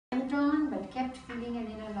kept feeling an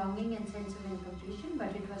inner longing and sense of incompletion,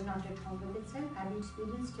 but it was not at home with itself. Have you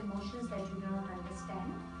experienced emotions that you do not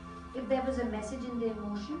understand? If there was a message in the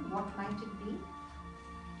emotion, what might it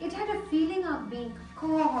be? It had a feeling of being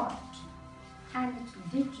caught, and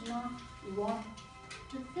it did not want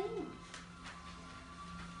to think.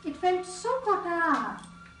 It felt so caught up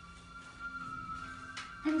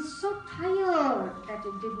and so tired that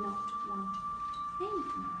it did not want to think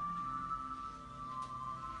now.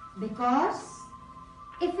 Because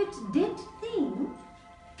if it did think,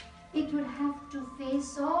 it would have to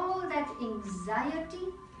face all that anxiety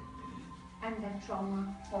and that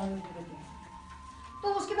trauma all over again.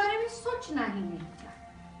 तो उसके बारे में सोचना ही नहीं था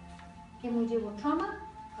कि मुझे वो trauma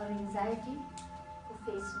और anxiety को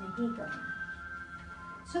face नहीं करना.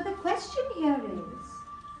 So the question here is,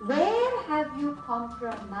 where have you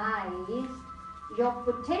compromised your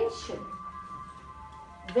potential?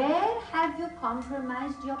 Where have you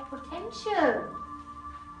compromised your potential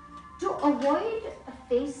to avoid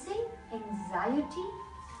facing anxiety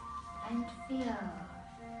and fear?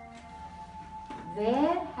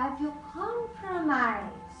 Where have you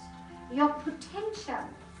compromised your potential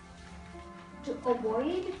to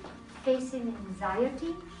avoid facing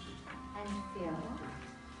anxiety and fear?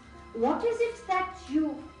 What is it that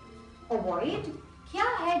you avoid? क्या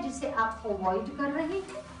है जिसे आप avoid कर रहे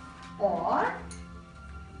हैं? और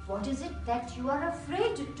what is it that you are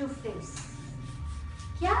afraid to face?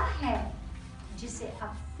 क्या है जिसे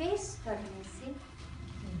आप face करने से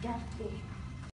डरते हैं?